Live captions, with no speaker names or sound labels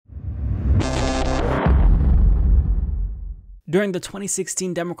During the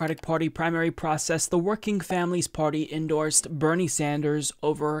 2016 Democratic Party primary process, the Working Families Party endorsed Bernie Sanders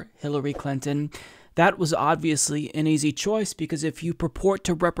over Hillary Clinton. That was obviously an easy choice because if you purport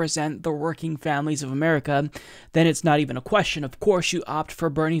to represent the working families of America, then it's not even a question. Of course, you opt for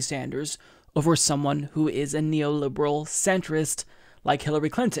Bernie Sanders over someone who is a neoliberal centrist like Hillary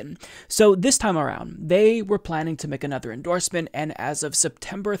Clinton. So this time around, they were planning to make another endorsement, and as of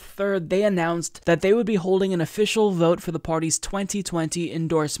September 3rd, they announced that they would be holding an official vote for the party's 2020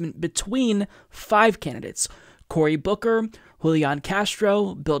 endorsement between 5 candidates: Cory Booker, Julian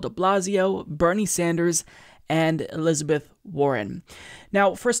Castro, Bill de Blasio, Bernie Sanders, and Elizabeth Warren.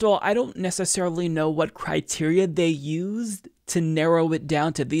 Now, first of all, I don't necessarily know what criteria they used to narrow it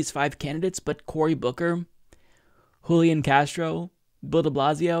down to these 5 candidates, but Cory Booker, Julian Castro, Bill de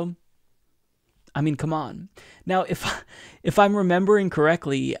Blasio, I mean, come on. Now, if I'm remembering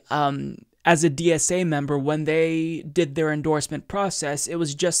correctly, as a DSA member, when they did their endorsement process, it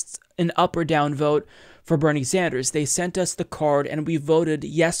was just an up or down vote for Bernie Sanders. They sent us the card and we voted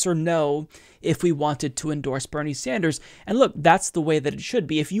yes or no if we wanted to endorse Bernie Sanders. And look, that's the way that it should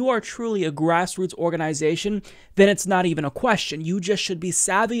be. If you are truly a grassroots organization, then it's not even a question. You just should be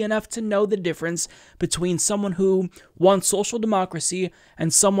savvy enough to know the difference between someone who wants social democracy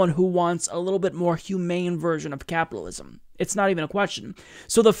and someone who wants a little bit more humane version of capitalism. It's not even a question.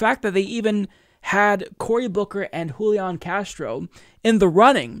 So the fact that they even had Cory Booker and Julian Castro in the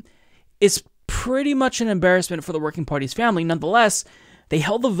running is pretty much an embarrassment for the Working Party's family. Nonetheless, they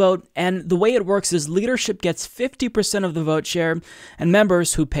held the vote, and the way it works is leadership gets 50% of the vote share, and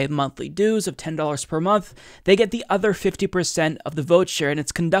members who pay monthly dues of $10 per month, they get the other 50% of the vote share, and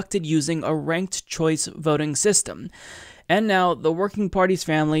it's conducted using a ranked choice voting system. And now the Working Party's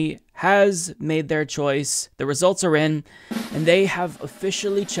family has made their choice. The results are in, and they have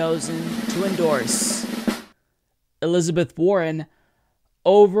officially chosen to endorse Elizabeth Warren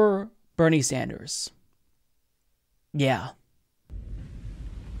over Bernie Sanders. Yeah.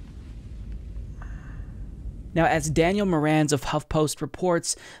 Now, as Daniel Moranz of HuffPost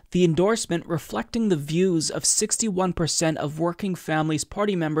reports, the endorsement reflecting the views of 61% of Working Families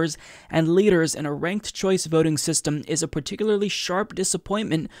Party members and leaders in a ranked choice voting system is a particularly sharp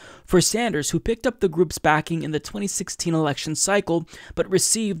disappointment for Sanders, who picked up the group's backing in the 2016 election cycle, but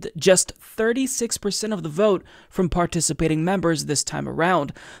received just 36% of the vote from participating members this time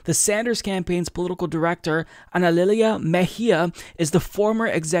around. The Sanders campaign's political director, Ana Lilia Mejia, is the former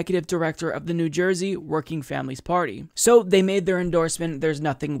executive director of the New Jersey Working Families Party. So they made their endorsement. There's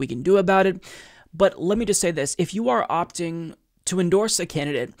nothing we can do about it. But let me just say this. If you are opting to endorse a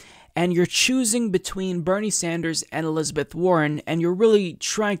candidate and you're choosing between Bernie Sanders and Elizabeth Warren, and you're really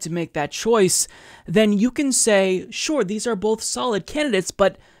trying to make that choice, then you can say, sure, these are both solid candidates,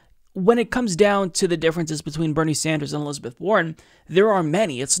 but when it comes down to the differences between Bernie Sanders and Elizabeth Warren, there are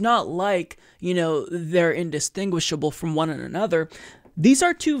many. It's not like, they're indistinguishable from one another. These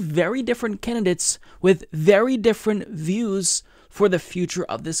are 2 very different candidates with very different views for the future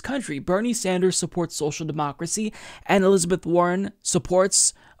of this country. Bernie Sanders supports social democracy, and Elizabeth Warren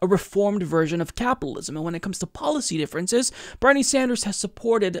supports a reformed version of capitalism. And when it comes to policy differences, Bernie Sanders has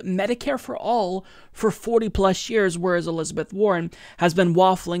supported Medicare for all for 40 plus years, whereas Elizabeth Warren has been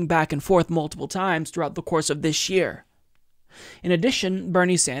waffling back and forth multiple times throughout the course of this year. In addition,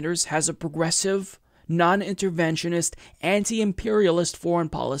 Bernie Sanders has a progressive, non-interventionist, anti-imperialist foreign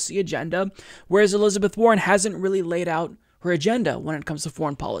policy agenda, whereas Elizabeth Warren hasn't really laid out her agenda when it comes to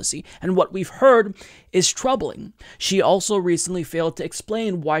foreign policy, and what we've heard is troubling. She also recently failed to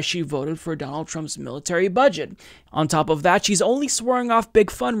explain why she voted for Donald Trump's military budget. On top of that, she's only swearing off big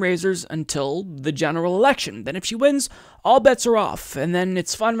fundraisers until the general election. Then if she wins, all bets are off, and then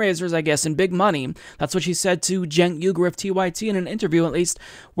it's fundraisers, I guess, and big money. That's what she said to Cenk Uygur of TYT in an interview, at least,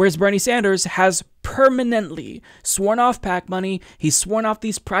 whereas Bernie Sanders has permanently sworn off PAC money. He's sworn off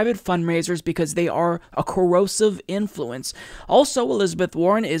these private fundraisers because they are a corrosive influence. Also, Elizabeth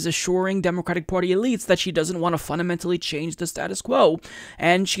Warren is assuring Democratic Party elites that she doesn't want to fundamentally change the status quo,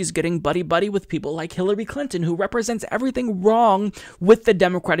 and she's getting buddy-buddy with people like Hillary Clinton, who represents everything wrong with the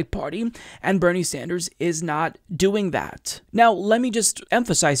Democratic Party, and Bernie Sanders is not doing that. Now, let me just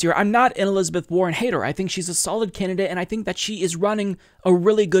emphasize here, I'm not an Elizabeth Warren hater. I think she's a solid candidate, and I think that she is running a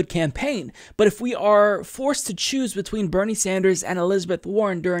really good campaign. But if we are forced to choose between Bernie Sanders and Elizabeth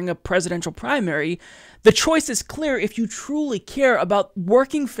Warren during a presidential primary, the choice is clear. If you truly care about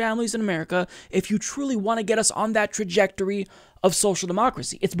working families in America, if you truly want to get us on that trajectory of social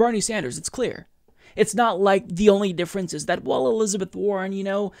democracy, it's Bernie Sanders. It's clear. It's not like the only difference is that, well, Elizabeth Warren,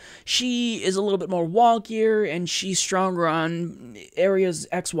 she is a little bit more wonkier and she's stronger on areas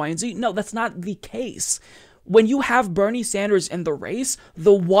X, Y, and Z. No, that's not the case. when you have Bernie Sanders in the race,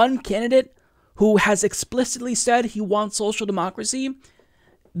 the one candidate who has explicitly said he wants social democracy,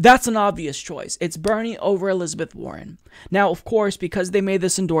 that's an obvious choice. It's Bernie over Elizabeth Warren. Now, of course, because they made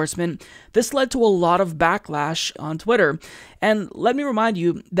this endorsement, this led to a lot of backlash on Twitter. And let me remind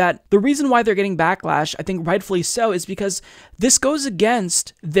you that the reason why they're getting backlash, I think rightfully so, is because this goes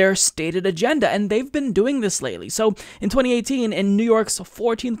against their stated agenda, and they've been doing this lately. So in 2018, in New York's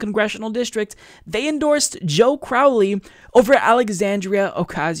 14th congressional district, they endorsed Joe Crowley over Alexandria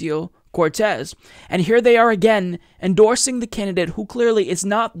Ocasio-Cortez. And here they are again, endorsing the candidate who clearly is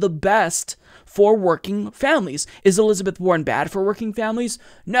not the best for working families. Is Elizabeth Warren bad for working families?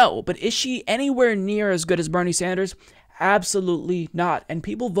 No, but is she anywhere near as good as Bernie Sanders? Absolutely not. And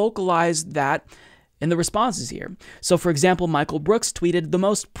people vocalized that in the responses here. So, for example, Michael Brooks tweeted, "The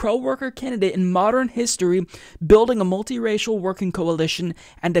most pro-worker candidate in modern history, building a multiracial working coalition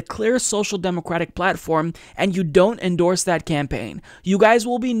and a clear social democratic platform, and you don't endorse that campaign. You guys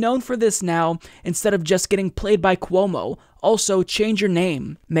will be known for this now, instead of just getting played by Cuomo. Also, change your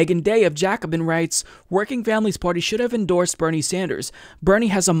name." Megan Day of Jacobin writes, "Working Families Party should have endorsed Bernie Sanders. Bernie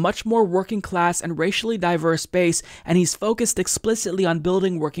has a much more working class and racially diverse base, and he's focused explicitly on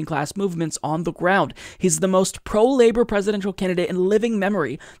building working class movements on the ground. He's the most pro-labor presidential candidate in living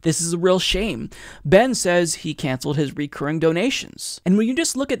memory. This is a real shame." Ben says he canceled his recurring donations. And when you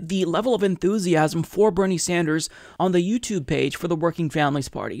just look at the level of enthusiasm for Bernie Sanders on the YouTube page for the Working Families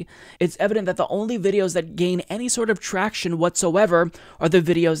Party, it's evident that the only videos that gain any sort of traction whatsoever are the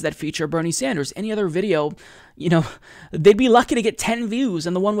videos that feature Bernie Sanders. Any other video, they'd be lucky to get 10 views,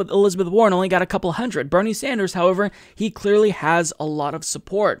 and the one with Elizabeth Warren only got a couple hundred. Bernie Sanders, however, he clearly has a lot of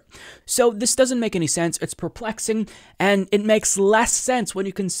support. So this doesn't make any sense. It's perplexing, and it makes less sense when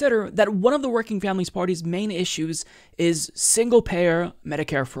you consider that one of the Working Families Party's main issues is single-payer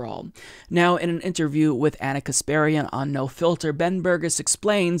Medicare for all. Now, in an interview with Anna Kasparian on No Filter, Ben Burgess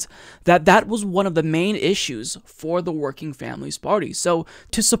explains that that was one of the main issues for the Working Families Party. So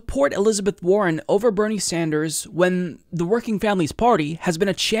to support Elizabeth Warren over Bernie Sanders when the Working Families Party has been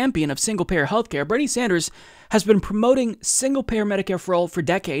a champion of single-payer healthcare, Bernie Sanders has been promoting single-payer Medicare for all for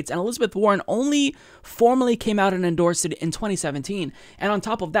decades, and Elizabeth Warren only formally came out and endorsed it in 2017. And on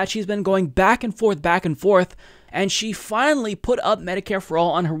top of that, she's been going back and forth, and she finally put up Medicare for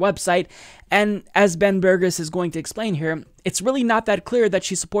all on her website. And as Ben Burgess is going to explain here, it's really not that clear that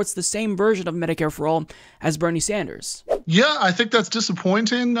she supports the same version of Medicare for all as Bernie Sanders. Yeah, I think that's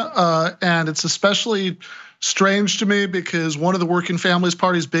disappointing, and it's especially strange to me because one of the Working Families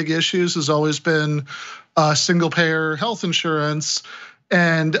Party's big issues has always been single-payer health insurance,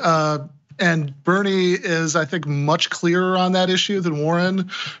 and Bernie is, I think, much clearer on that issue than Warren.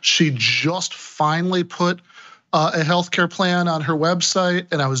 She just finally put a healthcare plan on her website,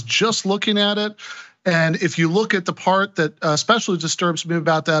 and I was just looking at it. And if you look at the part that especially disturbs me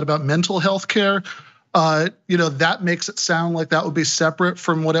about that, about mental health care, that makes it sound like that would be separate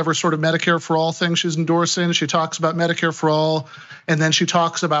from whatever sort of Medicare for all thing she's endorsing. She talks about Medicare for all, and then she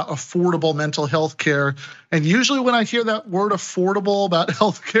talks about affordable mental health care. And usually when I hear that word affordable about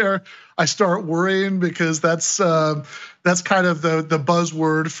health care, I start worrying because that's kind of the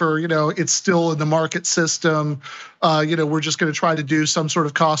buzzword for, it's still in the market system. We're just going to try to do some sort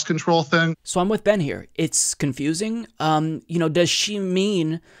of cost control thing. So I'm with Ben here. It's confusing. Does she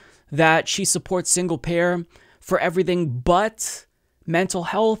mean that she supports single payer for everything but mental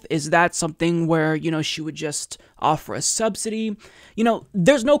health? Is that something where, she would just offer a subsidy?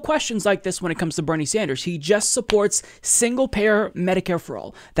 There's no questions like this when it comes to Bernie Sanders. He just supports single payer Medicare for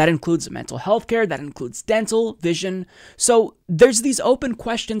all. That includes mental health care, that includes dental, vision. So there's these open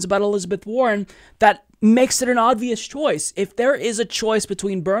questions about Elizabeth Warren that makes it an obvious choice. If there is a choice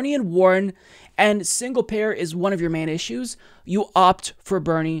between Bernie and Warren, and single payer is one of your main issues, you opt for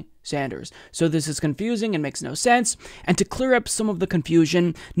Bernie Sanders. So this is confusing and makes no sense. And to clear up some of the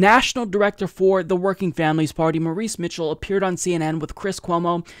confusion, National Director for the Working Families Party, Maurice Mitchell, appeared on CNN with Chris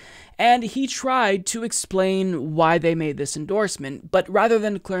Cuomo, and he tried to explain why they made this endorsement. But rather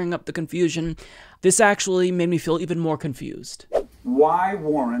than clearing up the confusion, this actually made me feel even more confused. Why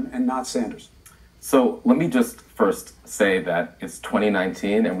Warren and not Sanders? So let me just first say that it's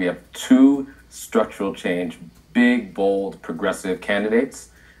 2019 and we have two structural change, big, bold, progressive candidates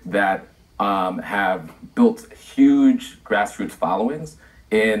that have built huge grassroots followings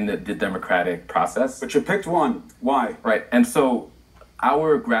in the democratic process. But you picked one. Why? Right. And so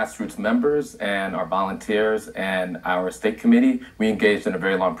our grassroots members and our volunteers and our state committee, we engaged in a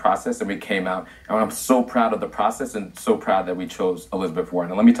very long process and we came out. And I'm so proud of the process and so proud that we chose Elizabeth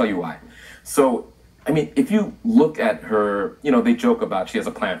Warren. And let me tell you why. So, if you look at her, they joke about she has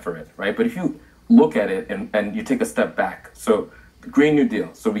a plan for it, right? But if you look at it and you take a step back. So the Green New Deal,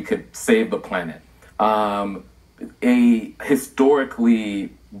 so we could save the planet. A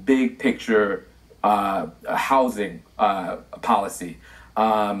historically big picture housing policy.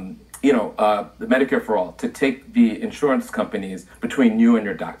 The Medicare for All, to take the insurance companies between you and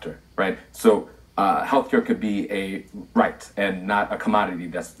your doctor, right? So healthcare could be a right and not a commodity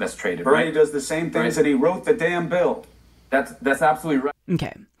that's traded. Bernie right? does the same things that he wrote the damn bill. That's absolutely right.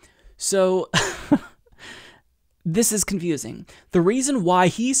 Okay, so this is confusing. The reason why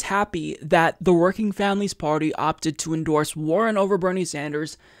he's happy that the Working Families Party opted to endorse Warren over Bernie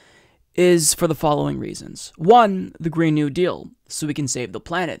Sanders is for the following reasons. One, the Green New Deal, so we can save the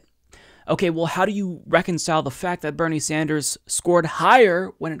planet. Okay, well, how do you reconcile the fact that Bernie Sanders scored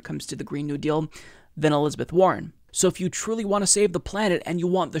higher when it comes to the Green New Deal than Elizabeth Warren? So if you truly want to save the planet and you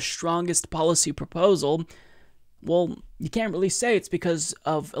want the strongest policy proposal, well, you can't really say it's because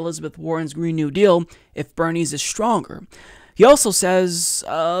of Elizabeth Warren's Green New Deal if Bernie's is stronger. He also says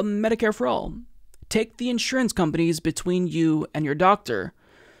Medicare for All. Take the insurance companies between you and your doctor.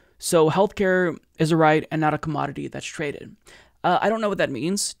 So healthcare is a right and not a commodity that's traded. I don't know what that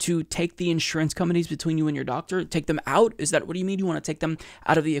means, to take the insurance companies between you and your doctor, take them out. Is that what you mean? You want to take them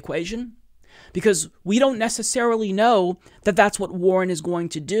out of the equation? Because we don't necessarily know that that's what Warren is going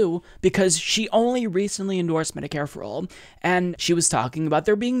to do, because she only recently endorsed Medicare for All, and she was talking about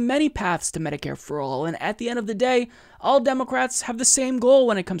there being many paths to Medicare for All, and at the end of the day, all Democrats have the same goal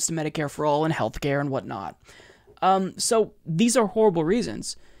when it comes to Medicare for All and healthcare and whatnot. So these are horrible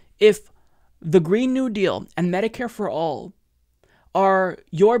reasons. If the Green New Deal and Medicare for All are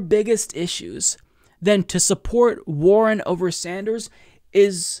your biggest issues, then to support Warren over Sanders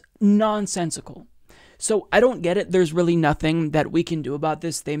is nonsensical. So I don't get it. There's really nothing that we can do about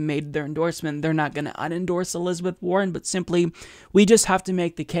this. They made their endorsement. They're not going to unendorse Elizabeth Warren, but simply we just have to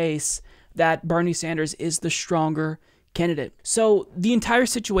make the case that Bernie Sanders is the stronger candidate. So the entire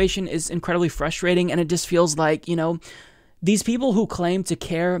situation is incredibly frustrating, and it just feels like, these people who claim to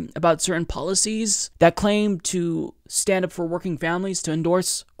care about certain policies, that claim to stand up for working families, to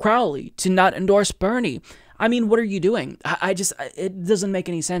endorse Crowley, to not endorse Bernie. I mean, what are you doing? It doesn't make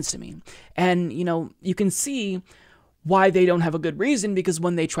any sense to me. And, you can see why they don't have a good reason, because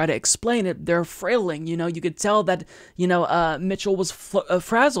when they try to explain it, they're frailing. You could tell that, Mitchell was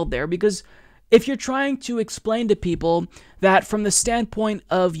frazzled there, because if you're trying to explain to people that from the standpoint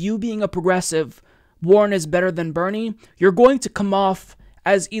of you being a progressive, Warren is better than Bernie, you're going to come off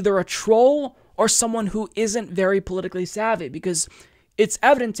as either a troll or someone who isn't very politically savvy, because it's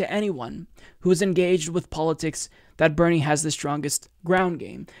evident to anyone who is engaged with politics that Bernie has the strongest ground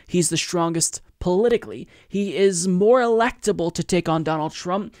game. He's the strongest politically. He is more electable to take on Donald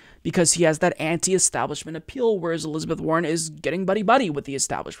Trump because he has that anti-establishment appeal, whereas Elizabeth Warren is getting buddy-buddy with the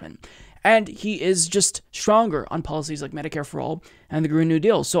establishment. And he is just stronger on policies like Medicare for All and the Green New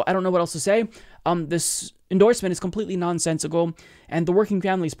Deal. So I don't know what else to say. This endorsement is completely nonsensical, and the Working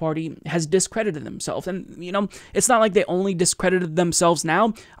Families Party has discredited themselves. And, it's not like they only discredited themselves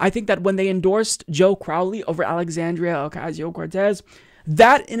now. I think that when they endorsed Joe Crowley over Alexandria Ocasio-Cortez,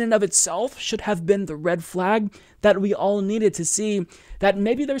 that in and of itself should have been the red flag that we all needed to see, that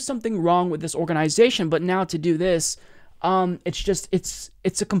maybe there's something wrong with this organization. But now to do this,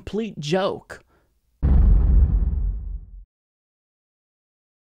 it's a complete joke.